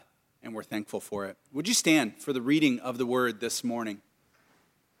and we're thankful for it. Would you stand for the reading of the word this morning?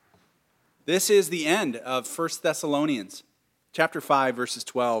 This is the end of 1 Thessalonians, chapter 5, verses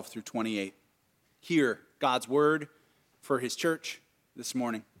 12 through 28. Hear God's word for his church this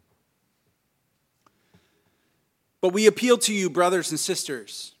morning. But we appeal to you, brothers and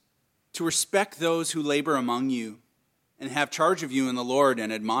sisters, to respect those who labor among you and have charge of you in the Lord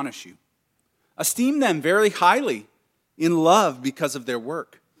and admonish you. Esteem them very highly in love because of their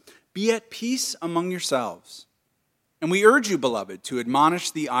work. Be at peace among yourselves. And we urge you, beloved, to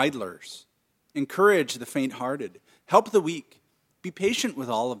admonish the idlers, encourage the faint-hearted, help the weak, be patient with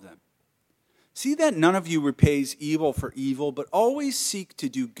all of them. See that none of you repays evil for evil, but always seek to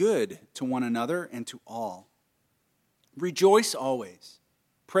do good to one another and to all. Rejoice always.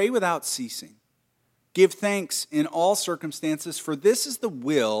 Pray without ceasing. Give thanks in all circumstances, for this is the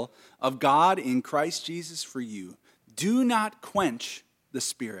will of God in Christ Jesus for you. Do not quench the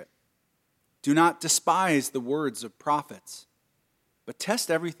Spirit. Do not despise the words of prophets, but test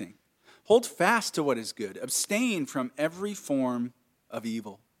everything. Hold fast to what is good. Abstain from every form of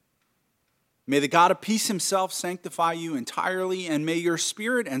evil. May the God of peace himself sanctify you entirely, and may your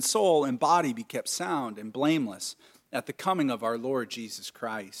spirit and soul and body be kept sound and blameless at the coming of our Lord Jesus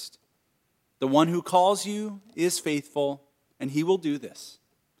Christ. The one who calls you is faithful, and he will do this.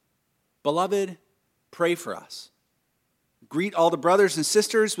 Beloved, pray for us. Greet all the brothers and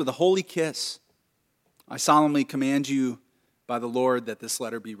sisters with a holy kiss. I solemnly command you by the Lord that this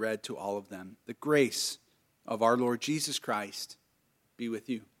letter be read to all of them. The grace of our Lord Jesus Christ be with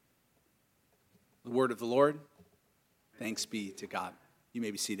you. The word of the Lord. Thanks be to God. You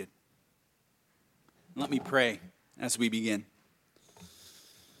may be seated. Let me pray as we begin.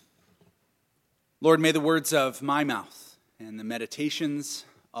 Lord, may the words of my mouth and the meditations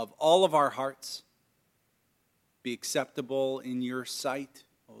of all of our hearts be acceptable in your sight,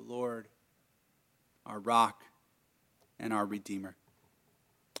 O Lord, our rock and our Redeemer.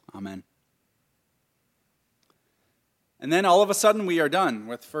 Amen. And then all of a sudden we are done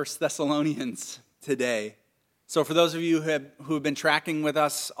with 1 Thessalonians today. So for those of you who have been tracking with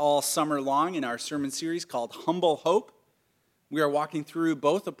us all summer long in our sermon series called Humble Hope, we are walking through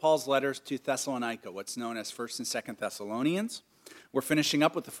both of Paul's letters to Thessalonica, what's known as 1 and 2 Thessalonians. We're finishing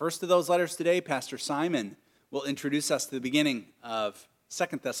up with the first of those letters today. Pastor Simon will introduce us to the beginning of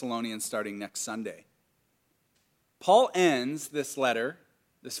 2 Thessalonians starting next Sunday. Paul ends this letter,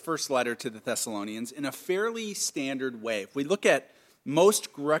 this first letter to the Thessalonians, in a fairly standard way. If we look at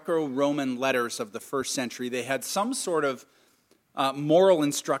most Greco-Roman letters of the first century, they had some sort of moral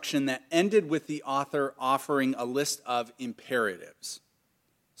instruction that ended with the author offering a list of imperatives.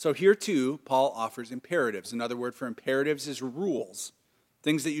 So here too, Paul offers imperatives. Another word for imperatives is rules,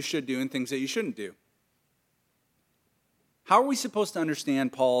 things that you should do and things that you shouldn't do. How are we supposed to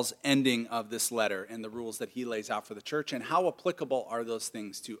understand Paul's ending of this letter and the rules that he lays out for the church, and how applicable are those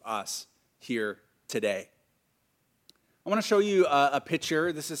things to us here today? I want to show you a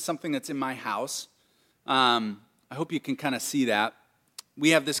picture. This is something that's in my house. I hope you can kind of see that.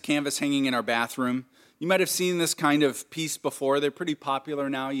 We have this canvas hanging in our bathroom. You might have seen this kind of piece before. They're pretty popular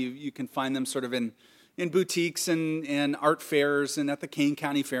now. You can find them sort of in boutiques and art fairs and at the Kane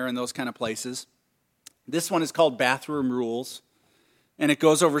County Fair and those kind of places. This one is called Bathroom Rules, and it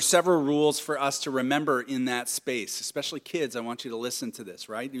goes over several rules for us to remember in that space. Especially kids, I want you to listen to this,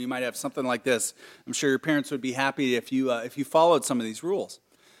 right? You might have something like this. I'm sure your parents would be happy if you followed some of these rules.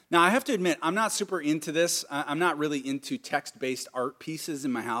 Now, I have to admit, I'm not super into this. I'm not really into text-based art pieces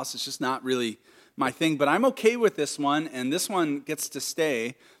in my house. It's just not really my thing, but I'm okay with this one, and this one gets to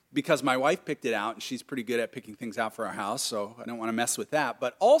stay because my wife picked it out, and she's pretty good at picking things out for our house, so I don't want to mess with that.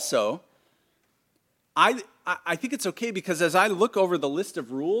 But also, I think it's okay because as I look over the list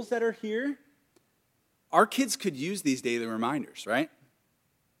of rules that are here, our kids could use these daily reminders, right?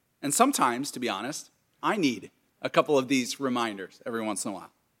 And sometimes, to be honest, I need a couple of these reminders every once in a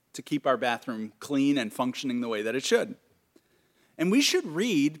while to keep our bathroom clean and functioning the way that it should. And we should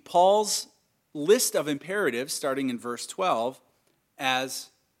read Paul's list of imperatives, starting in verse 12,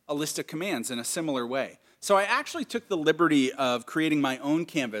 as a list of commands in a similar way. So I actually took the liberty of creating my own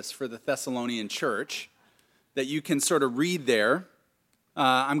canvas for the Thessalonian church that you can sort of read there.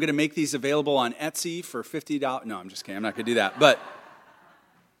 I'm going to make these available on Etsy for $50. No, I'm just kidding. I'm not going to do that. But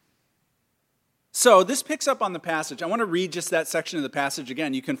so this picks up on the passage. I want to read just that section of the passage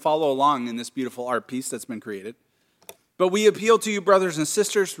again. You can follow along in this beautiful art piece that's been created. But we appeal to you, brothers and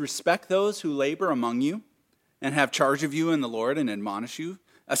sisters, respect those who labor among you and have charge of you in the Lord and admonish you.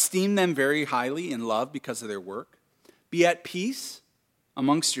 Esteem them very highly in love because of their work. Be at peace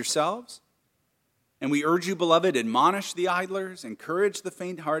amongst yourselves. And we urge you, beloved, admonish the idlers, encourage the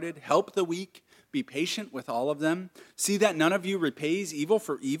faint-hearted, help the weak, be patient with all of them. See that none of you repays evil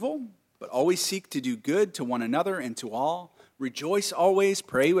for evil, but always seek to do good to one another and to all. Rejoice always,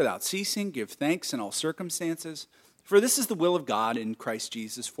 pray without ceasing, give thanks in all circumstances, for this is the will of God in Christ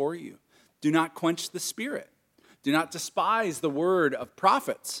Jesus for you. Do not quench the Spirit. Do not despise the word of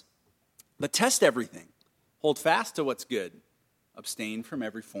prophets, but test everything. Hold fast to what's good. Abstain from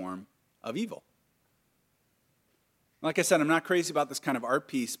every form of evil. Like I said, I'm not crazy about this kind of art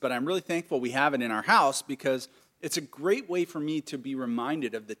piece, but I'm really thankful we have it in our house because it's a great way for me to be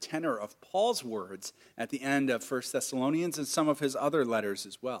reminded of the tenor of Paul's words at the end of 1 Thessalonians and some of his other letters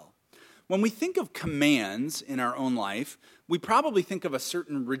as well. When we think of commands in our own life, we probably think of a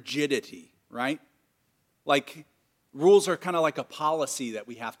certain rigidity, right? Like rules are kind of like a policy that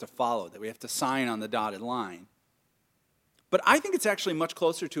we have to follow, that we have to sign on the dotted line. But I think it's actually much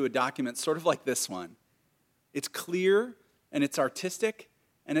closer to a document sort of like this one. It's clear, and it's artistic,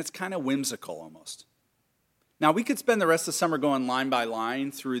 and it's kind of whimsical almost. Now, we could spend the rest of the summer going line by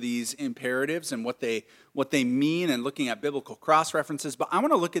line through these imperatives and what they mean and looking at biblical cross-references, but I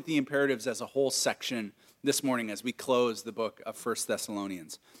want to look at the imperatives as a whole section this morning as we close the book of 1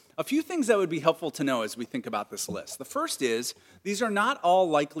 Thessalonians. A few things that would be helpful to know as we think about this list. The first is, these are not all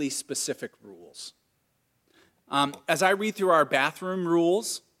likely specific rules. As I read through our bathroom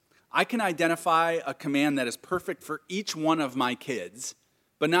rules, I can identify a command that is perfect for each one of my kids,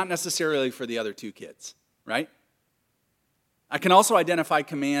 but not necessarily for the other two kids, right? I can also identify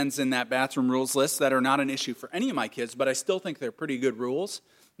commands in that bathroom rules list that are not an issue for any of my kids, but I still think they're pretty good rules,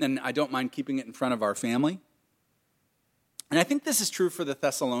 and I don't mind keeping it in front of our family. And I think this is true for the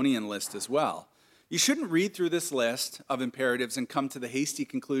Thessalonian list as well. You shouldn't read through this list of imperatives and come to the hasty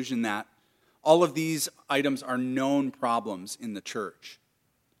conclusion that all of these items are known problems in the church.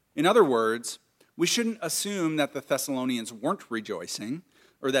 In other words, we shouldn't assume that the Thessalonians weren't rejoicing,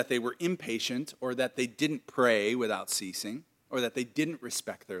 or that they were impatient, or that they didn't pray without ceasing, or that they didn't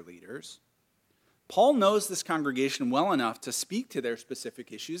respect their leaders. Paul knows this congregation well enough to speak to their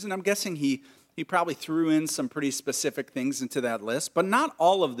specific issues, and I'm guessing he probably threw in some pretty specific things into that list, but not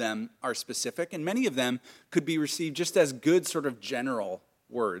all of them are specific, and many of them could be received just as good sort of general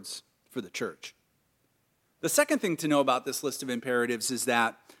words for the church. The second thing to know about this list of imperatives is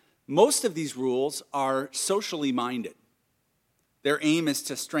that most of these rules are socially minded. Their aim is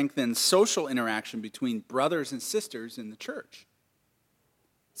to strengthen social interaction between brothers and sisters in the church.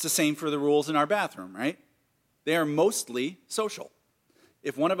 It's the same for the rules in our bathroom, right? They are mostly social.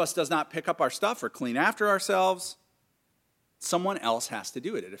 If one of us does not pick up our stuff or clean after ourselves, someone else has to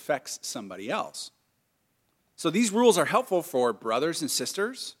do it. It affects somebody else. So these rules are helpful for brothers and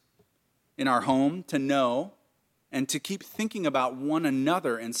sisters in our home to know and to keep thinking about one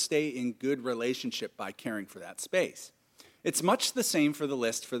another and stay in good relationship by caring for that space. It's much the same for the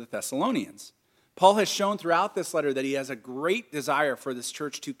list for the Thessalonians. Paul has shown throughout this letter that he has a great desire for this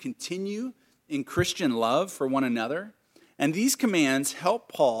church to continue in Christian love for one another, and these commands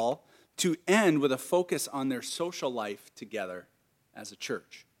help Paul to end with a focus on their social life together as a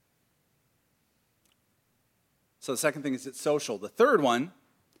church. So the second thing is it's social. The third one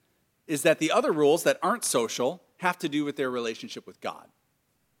is that the other rules that aren't social have to do with their relationship with God.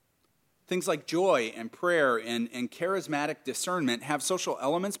 Things like joy and prayer and charismatic discernment have social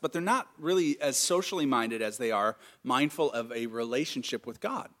elements, but they're not really as socially minded as they are mindful of a relationship with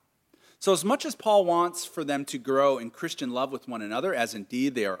God. So as much as Paul wants for them to grow in Christian love with one another, as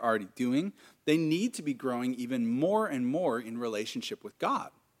indeed they are already doing, they need to be growing even more and more in relationship with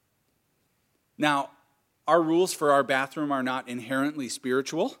God. Now, our rules for our bathroom are not inherently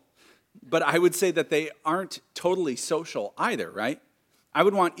spiritual, but I would say that they aren't totally social either, right? I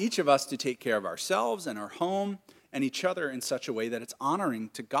would want each of us to take care of ourselves and our home and each other in such a way that it's honoring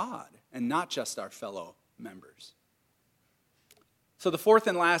to God and not just our fellow members. So the fourth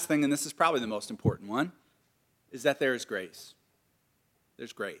and last thing, and this is probably the most important one, is that there is grace.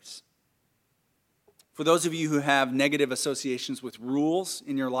 There's grace. For those of you who have negative associations with rules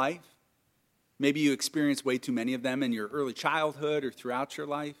in your life, maybe you experience way too many of them in your early childhood or throughout your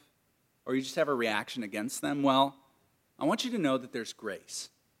life, or you just have a reaction against them, well, I want you to know that there's grace.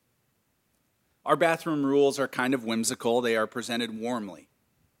 Our bathroom rules are kind of whimsical. They are presented warmly,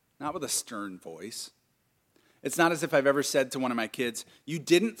 not with a stern voice. It's not as if I've ever said to one of my kids, "You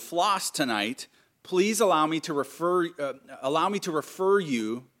didn't floss tonight. Please allow me to refer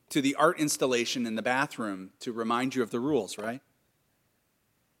you to the art installation in the bathroom to remind you of the rules," right?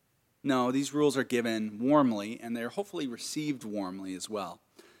 No, these rules are given warmly, and they're hopefully received warmly as well.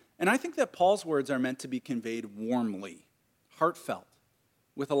 And I think that Paul's words are meant to be conveyed warmly, heartfelt,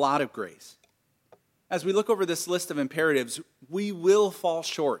 with a lot of grace. as we look over this list of imperatives, we will fall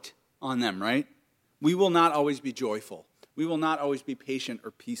short on them, right? We will not always be joyful. We will not always be patient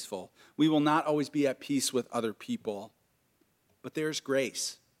or peaceful. We will not always be at peace with other people. But there's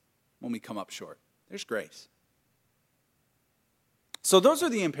grace when we come up short. There's grace. So those are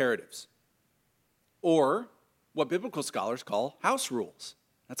the imperatives, or what biblical scholars call house rules.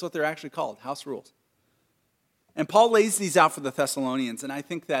 That's what they're actually called, house rules. And Paul lays these out for the Thessalonians, and I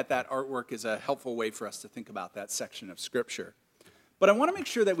think that artwork is a helpful way for us to think about that section of Scripture. But I want to make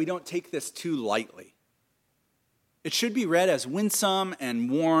sure that we don't take this too lightly. It should be read as winsome and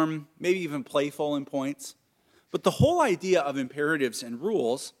warm, maybe even playful in points. But the whole idea of imperatives and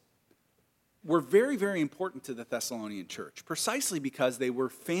rules were very, very important to the Thessalonian church, precisely because they were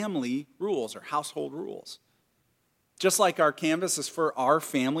family rules or household rules. Just like our canvas is for our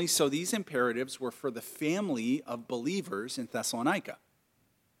family, so these imperatives were for the family of believers in Thessalonica.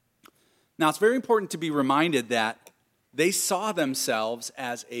 Now, it's very important to be reminded that they saw themselves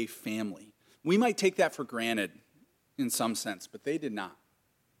as a family. We might take that for granted in some sense, but they did not.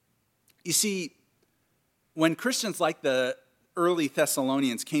 You see, when Christians like the early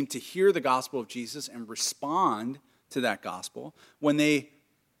Thessalonians came to hear the gospel of Jesus and respond to that gospel, when they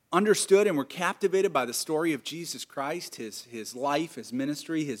understood and were captivated by the story of Jesus Christ, his life, his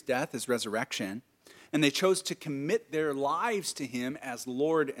ministry, his death, his resurrection, and they chose to commit their lives to him as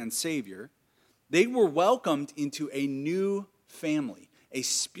Lord and Savior, they were welcomed into a new family, a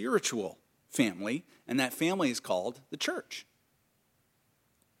spiritual family, and that family is called the church.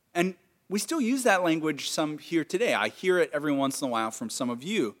 And we still use that language some here today. I hear it every once in a while from some of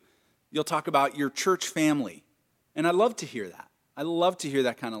you. You'll talk about your church family, and I love to hear that. I love to hear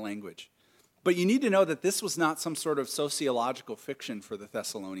that kind of language. But you need to know that this was not some sort of sociological fiction for the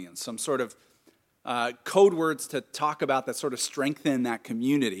Thessalonians, some sort of code words to talk about that sort of strengthen that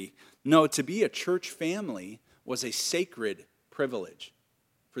community. No, to be a church family was a sacred privilege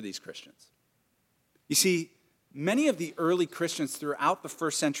for these Christians. You see, many of the early Christians throughout the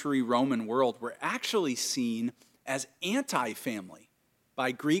first century Roman world were actually seen as anti-family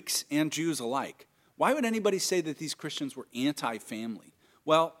by Greeks and Jews alike. Why would anybody say that these Christians were anti-family?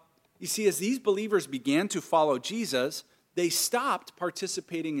 Well, you see, as these believers began to follow Jesus, they stopped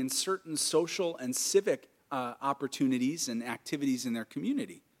participating in certain social and civic opportunities and activities in their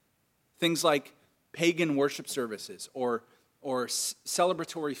community. Things like pagan worship services or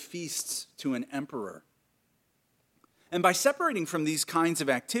celebratory feasts to an emperor. And by separating from these kinds of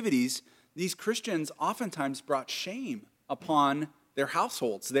activities, these Christians oftentimes brought shame upon their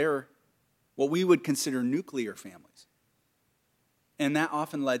households, their what we would consider nuclear families. And that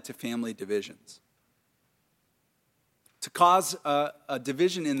often led to family divisions. To cause a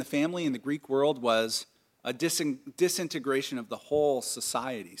division in the family in the Greek world was a disintegration of the whole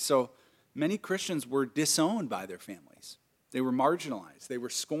society. So many Christians were disowned by their families. They were marginalized. They were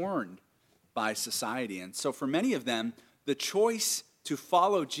scorned by society. And so for many of them, the choice to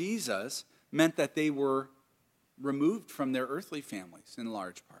follow Jesus meant that they were removed from their earthly families in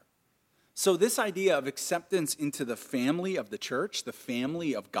large part. So this idea of acceptance into the family of the church, the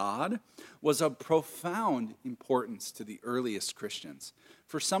family of God, was of profound importance to the earliest Christians.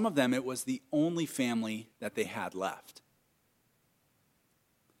 For some of them, it was the only family that they had left.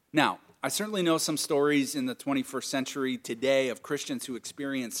 Now, I certainly know some stories in the 21st century today of Christians who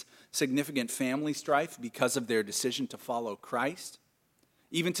experience significant family strife because of their decision to follow Christ,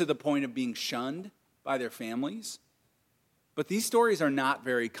 even to the point of being shunned by their families. But these stories are not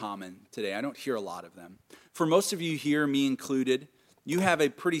very common today. I don't hear a lot of them. For most of you here, me included, you have a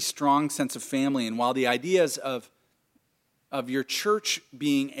pretty strong sense of family. And while the ideas of your church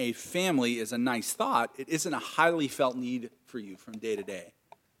being a family is a nice thought, it isn't a highly felt need for you from day to day.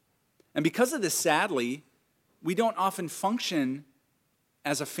 And because of this, sadly, we don't often function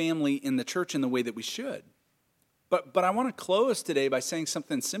as a family in the church in the way that we should. But I want to close today by saying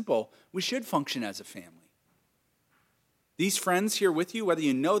something simple. We should function as a family. These friends here with you, whether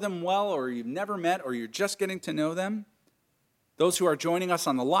you know them well or you've never met or you're just getting to know them, those who are joining us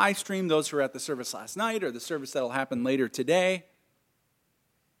on the live stream, those who are at the service last night or the service that will happen later today,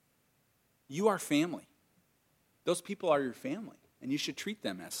 you are family. Those people are your family, and you should treat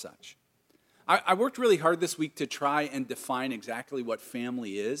them as such. I worked really hard this week to try and define exactly what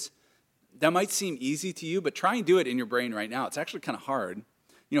family is. That might seem easy to you, but try and do it in your brain right now. It's actually kind of hard.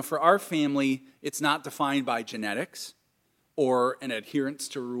 You know, for our family, it's not defined by genetics or an adherence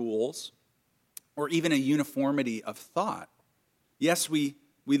to rules or even a uniformity of thought. Yes, we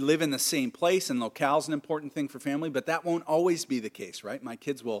live in the same place, and locale is an important thing for family, but that won't always be the case, right? My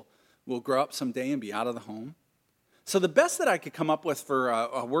kids will grow up someday and be out of the home. So the best that I could come up with for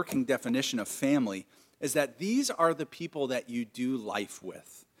a working definition of family is that these are the people that you do life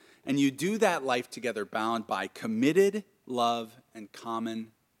with. And you do that life together bound by committed love and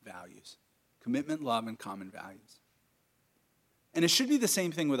common values. Commitment, love, and common values. And it should be the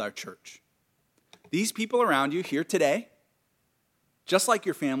same thing with our church. These people around you here today, just like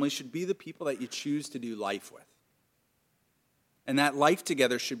your family, should be the people that you choose to do life with. And that life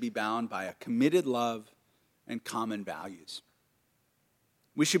together should be bound by a committed love and common values.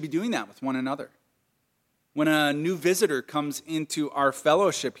 We should be doing that with one another. When a new visitor comes into our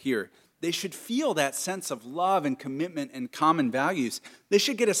fellowship here, they should feel that sense of love and commitment and common values. They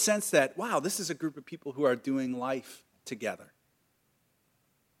should get a sense that, wow, this is a group of people who are doing life together.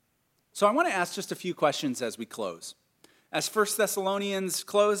 So I want to ask just a few questions as we close. As 1 Thessalonians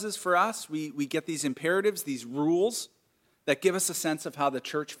closes for us, we get these imperatives, these rules that give us a sense of how the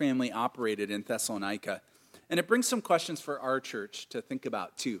church family operated in Thessalonica. And it brings some questions for our church to think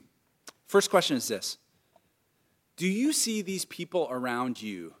about too. First question is this: do you see these people around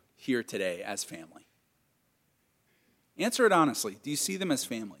you here today as family? Answer it honestly. Do you see them as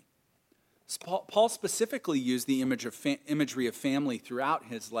family? Paul specifically used the imagery of family throughout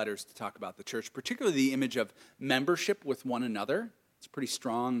his letters to talk about the church, particularly the image of membership with one another. It's a pretty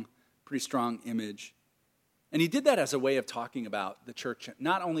strong image. And he did that as a way of talking about the church,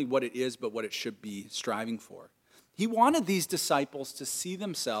 not only what it is, but what it should be striving for. He wanted these disciples to see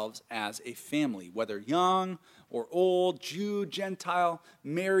themselves as a family, whether young or old, Jew, Gentile,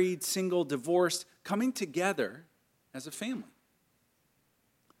 married, single, divorced, coming together as a family.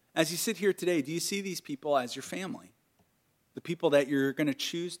 As you sit here today, do you see these people as your family? The people that you're going to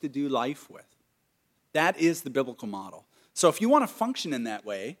choose to do life with? That is the biblical model. So if you want to function in that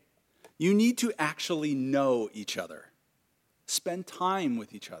way, you need to actually know each other, spend time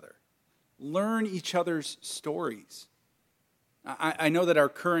with each other, learn each other's stories. I know that our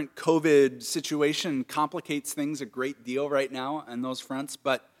current COVID situation complicates things a great deal right now on those fronts,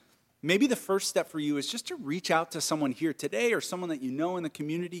 but maybe the first step for you is just to reach out to someone here today or someone that you know in the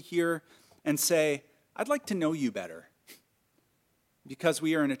community here and say, I'd like to know you better because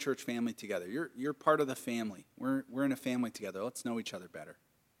we are in a church family together. You're part of the family. We're in a family together. Let's know each other better.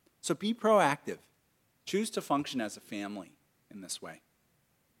 So be proactive. Choose to function as a family in this way.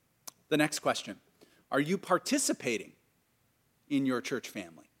 The next question: are you participating in your church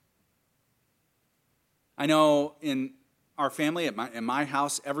family? I know in our family, in my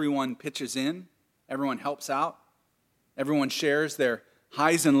house, everyone pitches in, everyone helps out, everyone shares their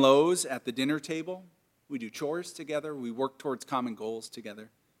highs and lows at the dinner table. We do chores together, we work towards common goals together.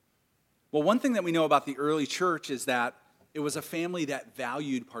 Well, one thing that we know about the early church is that it was a family that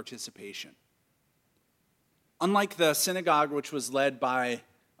valued participation. Unlike the synagogue, which was led by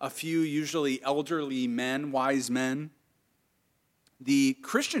a few usually elderly men, wise men, the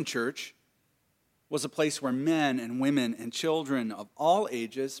Christian church was a place where men and women and children of all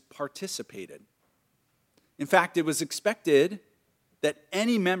ages participated. In fact, it was expected that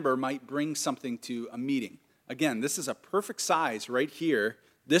any member might bring something to a meeting. Again, this is a perfect size right here.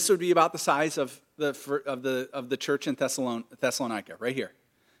 This would be about the size of the church in Thessalonica, right here.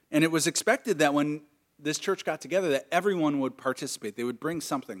 And it was expected that when this church got together, that everyone would participate. They would bring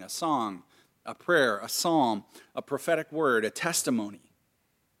something: a song, a prayer, a psalm, a prophetic word, a testimony.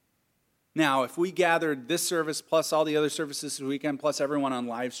 Now, if we gathered this service plus all the other services this weekend, plus everyone on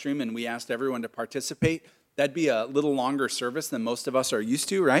live stream, and we asked everyone to participate, that'd be a little longer service than most of us are used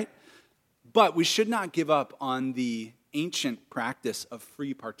to, right? But we should not give up on the ancient practice of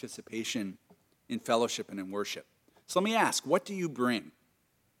free participation in fellowship and in worship. So let me ask, what do you bring?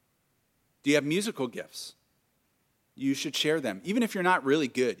 Do you have musical gifts? You should share them. Even if you're not really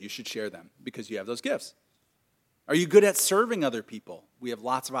good, you should share them because you have those gifts. Are you good at serving other people? We have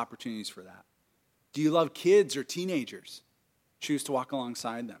lots of opportunities for that. Do you love kids or teenagers? Choose to walk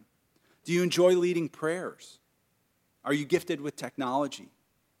alongside them. Do you enjoy leading prayers? Are you gifted with technology?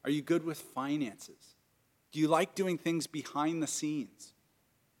 Are you good with finances? Do you like doing things behind the scenes?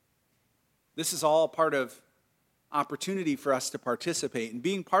 This is all part of opportunity for us to participate. And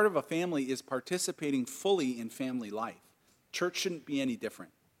being part of a family is participating fully in family life. Church shouldn't be any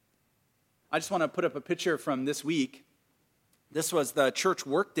different. I just want to put up a picture from this week. This was the church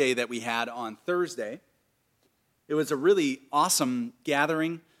work day that we had on Thursday. It was a really awesome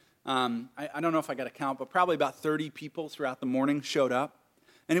gathering. I don't know if I got a count, but probably about 30 people throughout the morning showed up.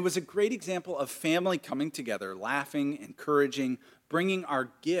 And it was a great example of family coming together, laughing, encouraging, bringing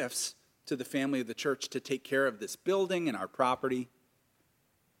our gifts to the family of the church to take care of this building and our property.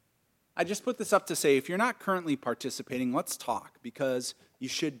 I just put this up to say, if you're not currently participating, let's talk, because you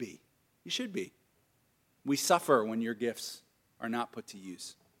should be. You should be. We suffer when your gifts are not put to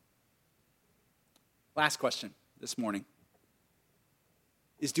use. Last question this morning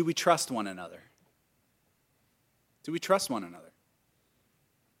is, do we trust one another? Do we trust one another?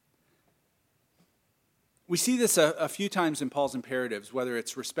 We see this a few times in Paul's imperatives, whether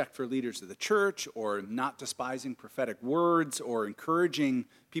it's respect for leaders of the church or not despising prophetic words or encouraging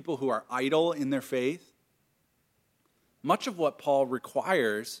people who are idle in their faith. Much of what Paul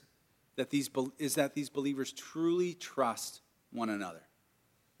requires is that these believers truly trust one another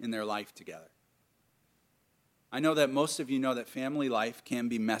in their life together. I know that most of you know that family life can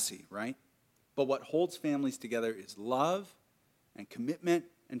be messy, right? But what holds families together is love and commitment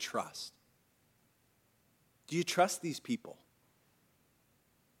and trust. Do you trust these people?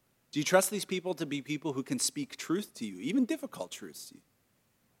 Do you trust these people to be people who can speak truth to you, even difficult truths to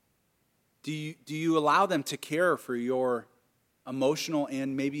you? Do you allow them to care for your emotional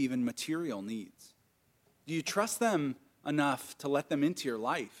and maybe even material needs? Do you trust them enough to let them into your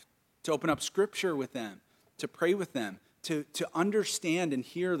life, to open up Scripture with them, to pray with them, to understand and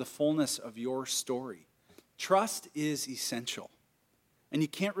hear the fullness of your story? Trust is essential. And you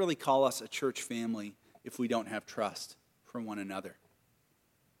can't really call us a church family if we don't have trust for one another.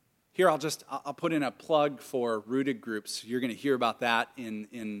 Here, I'll put in a plug for Rooted Groups. You're going to hear about that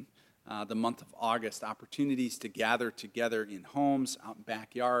in the month of August. Opportunities to gather together in homes, out in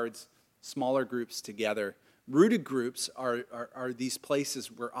backyards, smaller groups together. Rooted Groups are these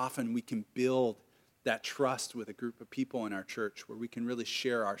places where often we can build that trust with a group of people in our church, where we can really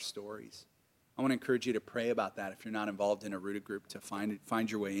share our stories. I want to encourage you to pray about that if you're not involved in a Rooted Group, to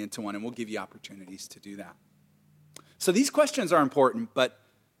find your way into one, and we'll give you opportunities to do that. So these questions are important, but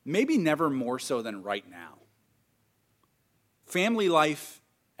maybe never more so than right now. Family life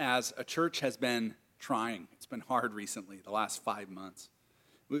as a church has been trying. It's been hard recently, the last 5 months.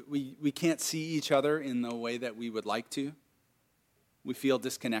 We can't see each other in the way that we would like to. We feel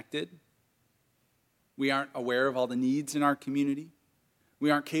disconnected. We aren't aware of all the needs in our community. We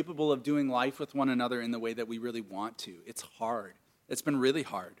aren't capable of doing life with one another in the way that we really want to. It's hard. It's been really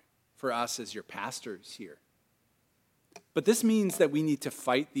hard for us as your pastors here. But this means that we need to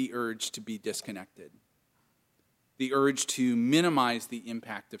fight the urge to be disconnected, the urge to minimize the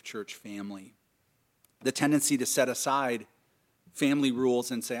impact of church family, the tendency to set aside family rules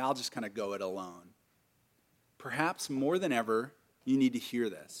and say, I'll just kind of go it alone. Perhaps more than ever, you need to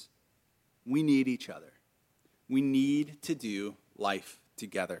hear this. We need each other. We need to do life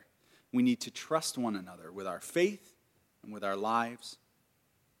together. We need to trust one another with our faith and with our lives.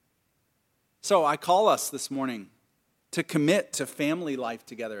 So I call us this morning to commit to family life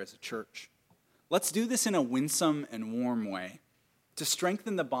together as a church. Let's do this in a winsome and warm way, to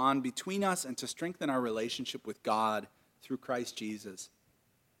strengthen the bond between us and to strengthen our relationship with God through Christ Jesus.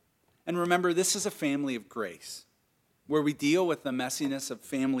 And remember, this is a family of grace, where we deal with the messiness of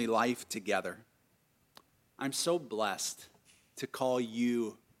family life together. I'm so blessed to call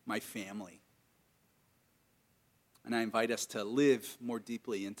you my family. And I invite us to live more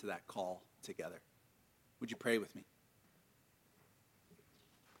deeply into that call together. Would you pray with me?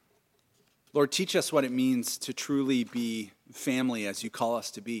 Lord, teach us what it means to truly be family as you call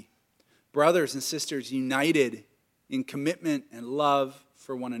us to be. Brothers and sisters united in commitment and love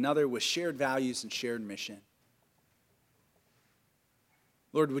for one another with shared values and shared mission.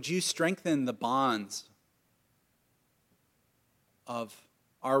 Lord, would you strengthen the bonds of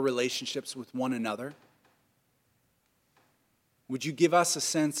our relationships with one another? Would you give us a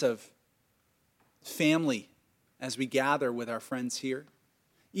sense of family as we gather with our friends here?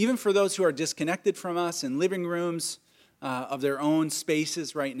 Even for those who are disconnected from us in living rooms of their own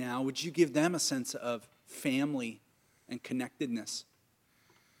spaces right now, would you give them a sense of family and connectedness?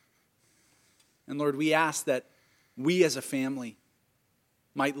 And Lord, we ask that we as a family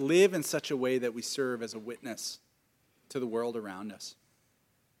might live in such a way that we serve as a witness to the world around us.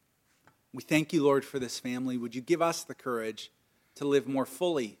 We thank you, Lord, for this family. Would you give us the courage to live more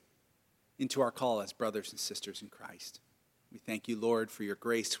fully into our call as brothers and sisters in Christ? We thank you, Lord, for your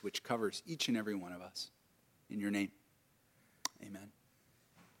grace, which covers each and every one of us. In your name, amen.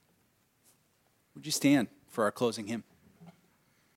 Would you stand for our closing hymn?